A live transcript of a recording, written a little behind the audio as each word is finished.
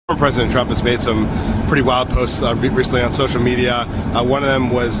President Trump has made some pretty wild posts recently on social media. One of them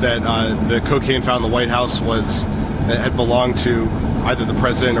was that the cocaine found in the White House had belonged to either the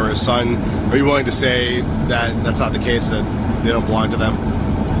president or his son. Are you willing to say that that's not the case, that they don't belong to them?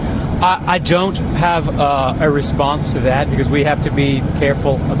 I don't have a response to that because we have to be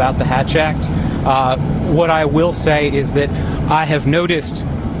careful about the Hatch Act. What I will say is that I have noticed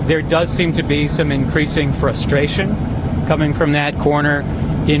there does seem to be some increasing frustration coming from that corner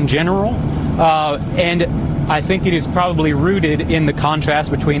in general, and I think it is probably rooted in the contrast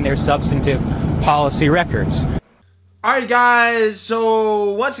between their substantive policy records. All right, guys,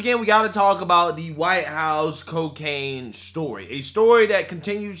 so once again, we got to talk about the White House cocaine story. A story that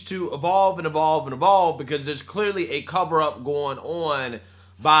continues to evolve and evolve and evolve because there's clearly a cover-up going on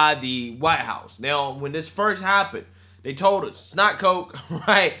by the White House. Now, when this first happened, they told us it's not coke,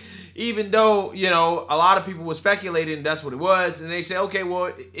 right? Even though, you know, a lot of people were speculating that's what it was. And they say, okay, well,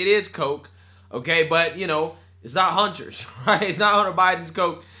 it is coke, okay? But, you know, it's not Hunter's, right? It's not Hunter Biden's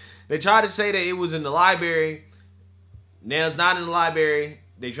coke. They tried to say that it was in the library. Now it's not in the library.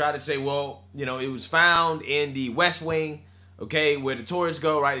 They tried to say, well, you know, it was found in the West Wing, okay, where the tourists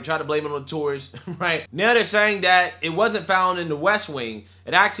go, right? They tried to blame it on the tourists, right? Now they're saying that it wasn't found in the West Wing.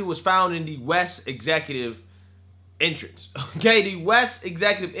 It actually was found in the West Executive entrance, okay? The West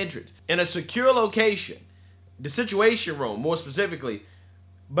Executive entrance in a secure location, the Situation Room, more specifically.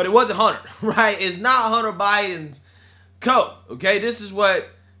 But it wasn't Hunter, right? It's not Hunter Biden's coke, okay? This is what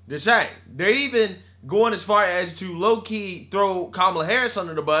they're saying. They're even going as far as to low-key throw Kamala Harris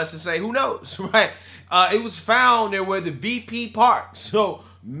under the bus and say, who knows, right? It was found there where the VP parked, so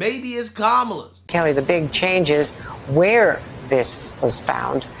maybe it's Kamala's. Kelly, the big change is where this was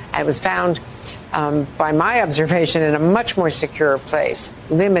found, and it was found, by my observation, in a much more secure place,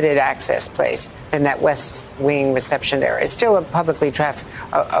 limited access place than that West Wing reception area. It's still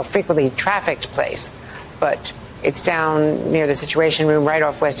a frequently trafficked place, but it's down near the Situation Room, right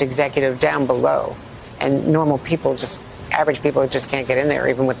off West Executive, down below. And normal people, average people just can't get in there,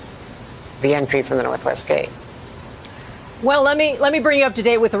 even with the entry from the Northwest Gate. Well, let me bring you up to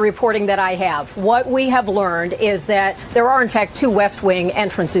date with the reporting that I have. What we have learned is that there are, in fact, two West Wing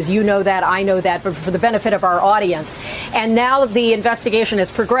entrances. You know that, I know that, but for the benefit of our audience. And now the investigation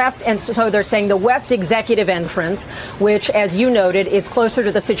has progressed, and so they're saying the West Executive entrance, which, as you noted, is closer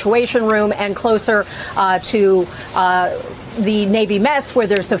to the Situation Room and closer to the Navy mess, where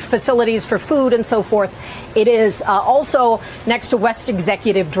there's the facilities for food and so forth. It is also next to West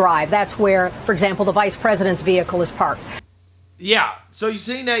Executive Drive. That's where, for example, the vice president's vehicle is parked. Yeah, so you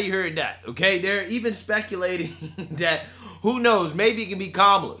seen that, you heard that, okay? They're even speculating that, who knows, maybe it can be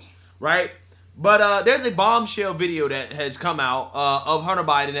Kamala's, right? But there's a bombshell video that has come out of Hunter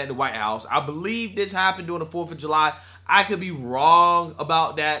Biden at the White House. I believe this happened during the 4th of July. I could be wrong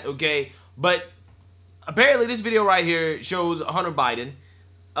about that, okay? But apparently this video right here shows Hunter Biden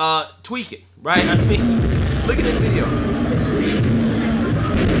tweaking, right? I mean, look at this video.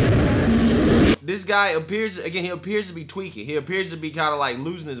 This guy appears, again, he appears to be tweaking. He appears to be kind of like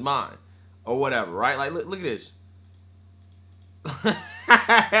losing his mind or whatever, right? Like, look at this.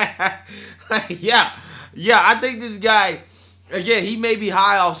 Yeah, I think this guy, again, he may be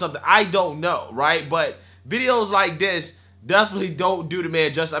high off something. I don't know, right? But videos like this definitely don't do the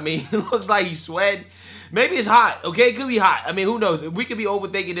man justice. I mean, it looks like he's sweating. Maybe it's hot, okay? It could be hot. I mean, who knows? We could be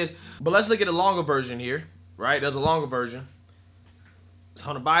overthinking this. But let's look at a longer version here, right? There's a longer version. It's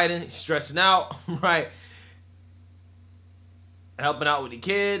Hunter Biden. He's stressing out, right? Helping out with the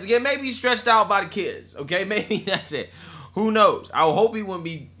kids. Again, maybe he's stressed out by the kids, okay? Maybe that's it. Who knows? I hope he wouldn't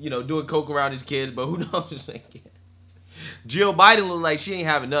be, you know, doing coke around his kids, but who knows? Jill Biden look like she ain't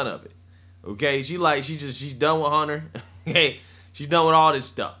having none of it, okay? She's done with Hunter. Okay, she's done with all this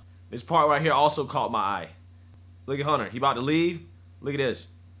stuff. This part right here also caught my eye. Look at Hunter. He about to leave. Look at this.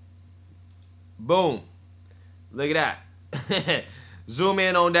 Boom. Look at that. Zoom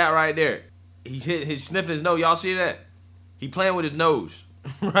in on that right there. He's sniffing his nose. Y'all see that? He playing with his nose.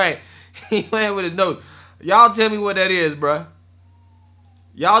 Right? He playing with his nose. Y'all tell me what that is, bruh.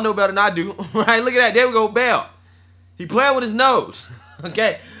 Y'all know better than I do. Right? Look at that. There we go. Bell. He playing with his nose.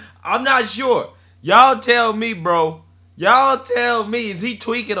 Okay? I'm not sure. Y'all tell me, bro. Y'all tell me, is he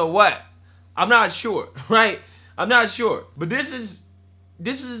tweaking or what? I'm not sure, right? I'm not sure. But this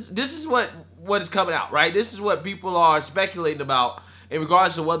is what is coming out, right? This is what people are speculating about in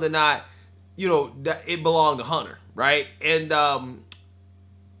regards to whether or not, you know, that it belonged to Hunter, right? And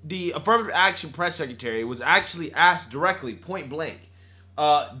the affirmative action press secretary was actually asked directly, point blank,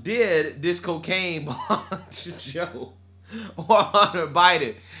 did this cocaine belong to Joe or Hunter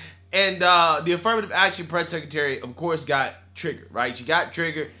Biden? And the affirmative action press secretary, of course, got triggered, right? She got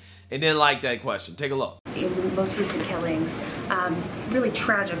triggered and didn't like that question. Take a look. In the most recent killings, really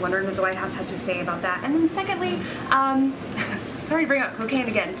tragic. Wondering what the White House has to say about that. And then secondly, sorry to bring up cocaine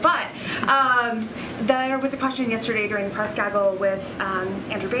again, but there was a question yesterday during the press gaggle with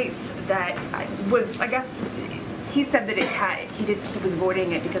Andrew Bates that was, I guess, he said that he was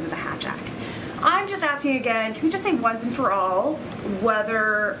avoiding it because of the Hatch Act. I'm just asking again, can we just say once and for all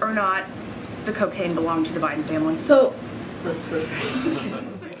whether or not the cocaine belonged to the Biden family? So,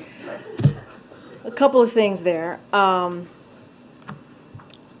 a couple of things there.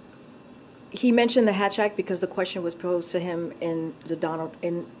 He mentioned the Hatch Act because the question was posed to him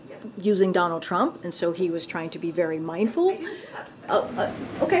using Donald Trump, and so he was trying to be very mindful.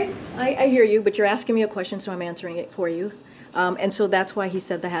 Okay, I hear you, but you're asking me a question, so I'm answering it for you. And so that's why he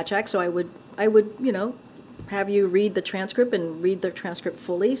said the Hatch Act. So I would, have you read the transcript and read the transcript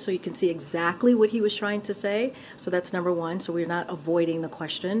fully so you can see exactly what he was trying to say. So that's number one. So we're not avoiding the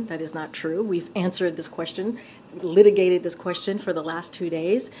question. That is not true. We've answered this question, litigated this question for the last 2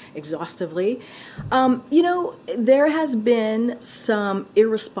 days exhaustively. There has been some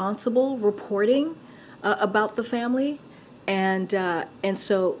irresponsible reporting about the family. And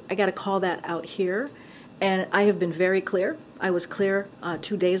so I got to call that out here. And I have been very clear. I was clear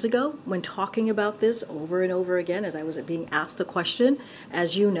 2 days ago when talking about this over and over again as I was being asked a question.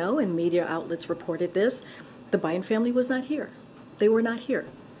 As you know, and media outlets reported this, the Biden family was not here. They were not here.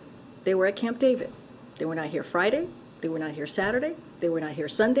 They were at Camp David. They were not here Friday. They were not here Saturday. They were not here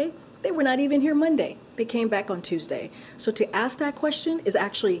Sunday. They were not even here Monday. They came back on Tuesday. So to ask that question is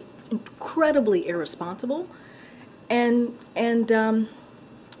actually incredibly irresponsible. And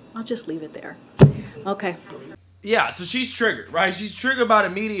I'll just leave it there. Okay. Yeah, so she's triggered, right? She's triggered by the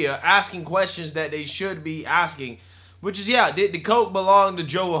media asking questions that they should be asking, which is, did the coke belong to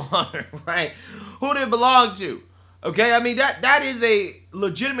Joe or Hunter, right? Who did it belong to? Okay, I mean, that is a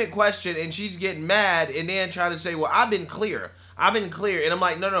legitimate question, and she's getting mad and then trying to say, well, I've been clear. And I'm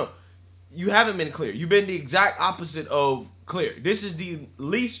like, no, you haven't been clear. You've been the exact opposite of clear. This is the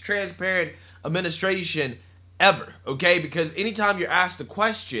least transparent administration ever, okay? Because anytime you're asked a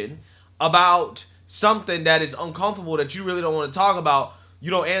question about something that is uncomfortable that you really don't want to talk about,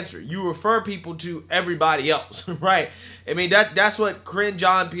 you don't answer. You refer people to everybody else, right? I mean, that's what Karine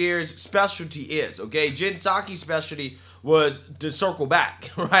Jean-Pierre's specialty is, okay? Jen Psaki's specialty was to circle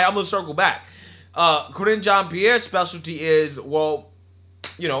back, right? I'm going to circle back. Karine Jean-Pierre's specialty is, well,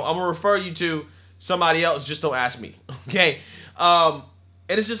 I'm going to refer you to somebody else, just don't ask me, okay? And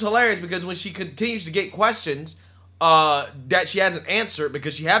it's just hilarious because when she continues to get questions that she hasn't answered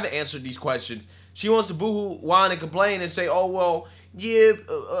because she haven't answered these questions, she wants to boo-hoo, whine, and complain and say, oh, well,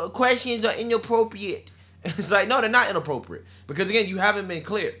 questions are inappropriate. It's like, no, they're not inappropriate. Because, again, you haven't been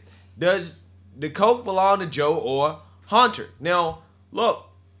clear. Does the coke belong to Joe or Hunter? Now, look,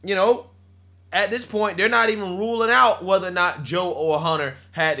 at this point, they're not even ruling out whether or not Joe or Hunter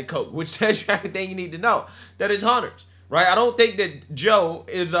had the coke, which tells you everything you need to know. That is Hunter's, right? I don't think that Joe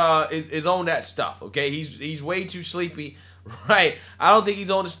is on that stuff, okay? He's way too sleepy. Right, I don't think he's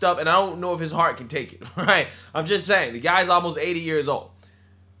on the stuff, and I don't know if his heart can take it. Right, I'm just saying the guy's almost 80 years old.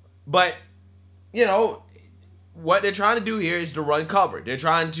 But what they're trying to do here is to run cover. They're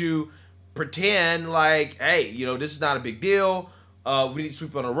trying to pretend like, hey, this is not a big deal. We need to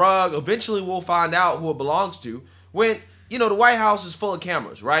sweep it on the rug. Eventually, we'll find out who it belongs to. When the White House is full of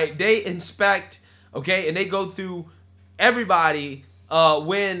cameras, right? They inspect, okay, and they go through everybody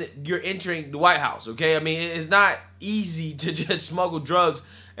when you're entering the White House, okay? I mean, it's not easy to just smuggle drugs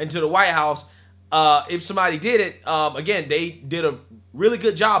into the White House. If somebody did it, again, they did a really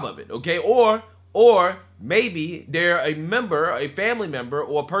good job of it, okay? Or maybe they're a member, a family member,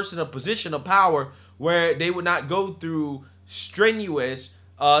 or a person in a position of power where they would not go through strenuous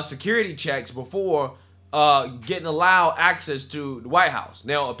security checks before getting allowed access to the White House.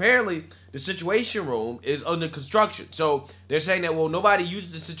 Now, apparently, the Situation Room is under construction. So they're saying that, well, nobody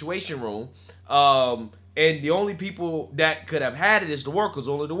uses the Situation Room, and the only people that could have had it is the workers.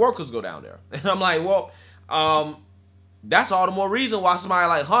 Only the workers go down there. And I'm like, well, that's all the more reason why somebody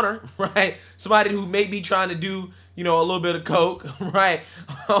like Hunter, right, somebody who may be trying to do, a little bit of coke, right,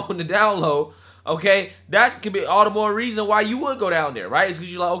 on the down low, okay, that could be all the more reason why you would go down there, right? It's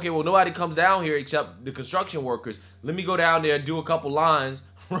because you're like, okay, well, nobody comes down here except the construction workers. Let me go down there, do a couple lines,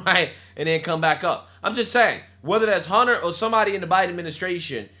 right, and then come back up. I'm just saying, whether that's Hunter or somebody in the Biden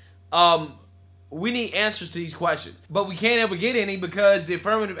administration, we need answers to these questions. But we can't ever get any because the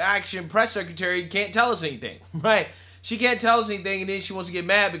affirmative action press secretary can't tell us anything, right? She can't tell us anything, and then she wants to get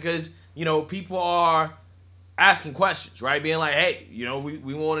mad because, people are asking questions, right? Being like, hey,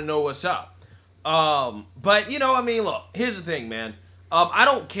 we want to know what's up. But, you know, I mean, look, here's the thing, man. I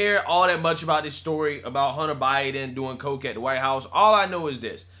don't care all that much about this story about Hunter Biden doing coke at the White House. All I know is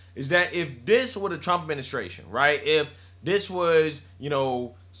this, is that if this were the Trump administration, right, if this was, you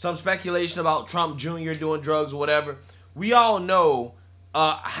know, some speculation about Trump Jr. doing drugs or whatever, we all know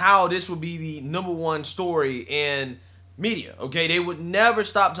how this would be the #1 story in media, okay? They would never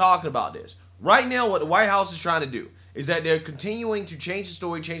stop talking about this. Right now, what the White House is trying to do is that they're continuing to change the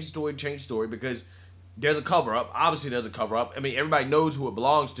story because there's a cover-up. Obviously, there's a cover-up. I mean, everybody knows who it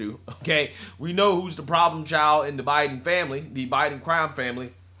belongs to, okay? We know who's the problem child in the Biden family, the Biden crime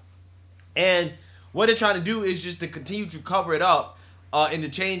family. And what they're trying to do is just to continue to cover it up and to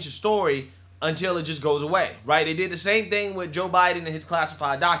change the story until it just goes away, right? They did the same thing with Joe Biden and his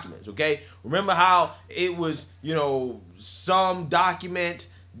classified documents, okay? Remember how it was, you know, some document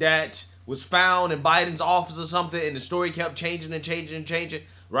that was found in Biden's office or something, and the story kept changing and changing and changing,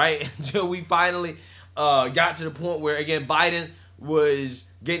 right? Until we finally got to the point where, again, Biden was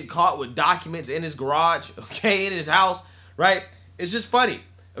getting caught with documents in his garage, okay, in his house, right? It's just funny,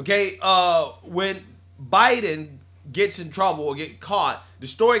 okay? When Biden gets in trouble or get caught, the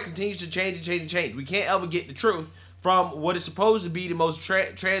story continues to change and change and change. We can't ever get the truth from what is supposed to be the most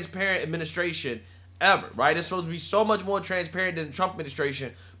transparent administration ever, right? It's supposed to be so much more transparent than the Trump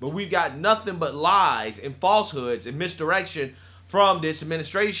administration, but we've got nothing but lies and falsehoods and misdirection from this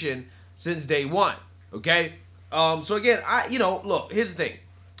administration since day one, okay? So again, look, here's the thing.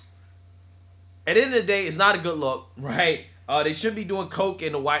 At the end of the day, it's not a good look, right? They should be doing coke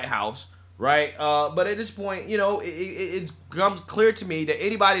in the White House, right? But at this point, you know, it becomes clear to me that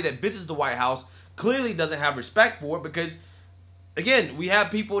anybody that visits the White House clearly doesn't have respect for it because, again, we have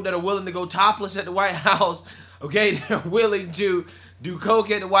people that are willing to go topless at the White House, okay? They're willing to do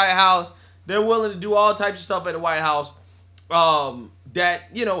coke at the White House. They're willing to do all types of stuff at the White House that,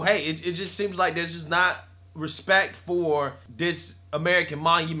 you know, hey, it just seems like there's just not respect for this American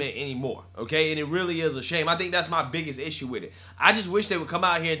monument anymore, okay? And it really is a shame. I think that's my biggest issue with it. I just wish they would come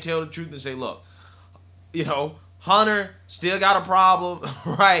out here and tell the truth and say, look, you know, Hunter still got a problem,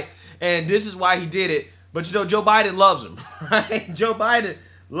 right? And this is why he did it. But, you know, Joe Biden loves him, right? Joe Biden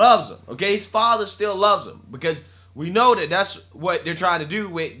loves him, okay? His father still loves him because we know that that's what they're trying to do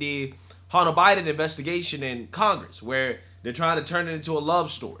with the Hunter Biden investigation in Congress, where they're trying to turn it into a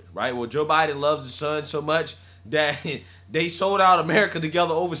love story, right? Well, Joe Biden loves his son so much that they sold out America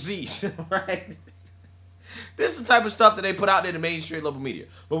together overseas, right? This is the type of stuff that they put out there in the mainstream local media.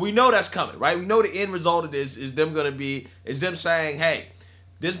 But we know that's coming, right? We know the end result of this is them saying, hey,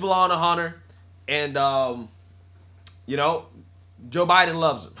 this belonged to Hunter, and, you know, Joe Biden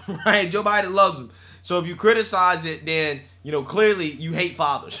loves him, right? Joe Biden loves him. So if you criticize it, then, you know, clearly you hate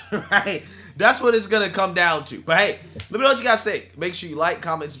fathers, right? That's what it's going to come down to. But hey, let me know what you guys think. Make sure you like,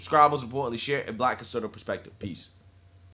 comment, subscribe, most importantly, share a Black conservative perspective. Peace.